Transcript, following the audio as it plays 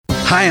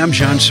Hi, I'm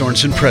John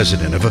Sorensen,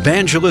 president of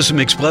Evangelism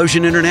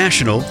Explosion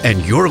International,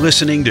 and you're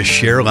listening to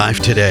Share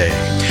Life Today.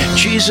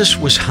 Jesus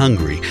was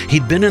hungry.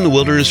 He'd been in the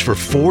wilderness for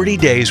 40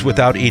 days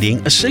without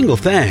eating a single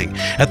thing.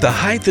 At the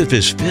height of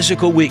his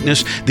physical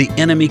weakness, the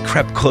enemy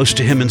crept close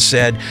to him and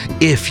said,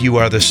 "If you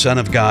are the Son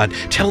of God,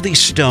 tell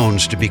these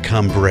stones to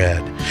become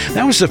bread."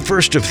 That was the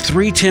first of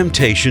 3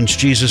 temptations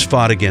Jesus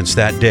fought against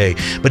that day.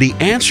 But he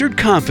answered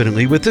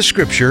confidently with the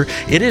scripture,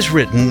 "It is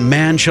written,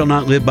 man shall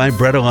not live by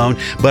bread alone,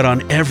 but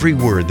on every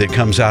word that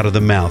comes out of the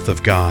mouth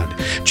of God."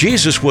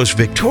 Jesus was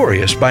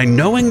victorious by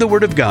knowing the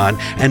Word of God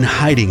and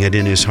hiding it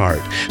in his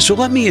heart. So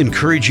let me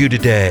encourage you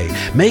today.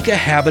 Make a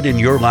habit in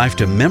your life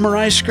to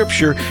memorize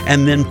Scripture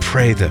and then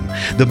pray them.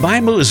 The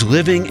Bible is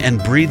living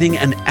and breathing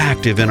and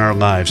active in our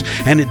lives.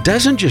 And it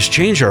doesn't just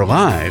change our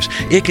lives.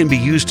 It can be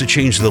used to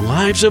change the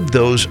lives of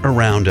those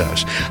around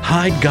us.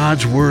 Hide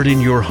God's Word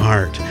in your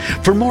heart.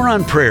 For more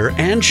on prayer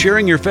and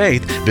sharing your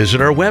faith,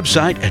 visit our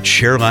website at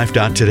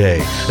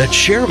sharelife.today. That's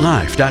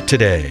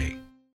sharelife.today.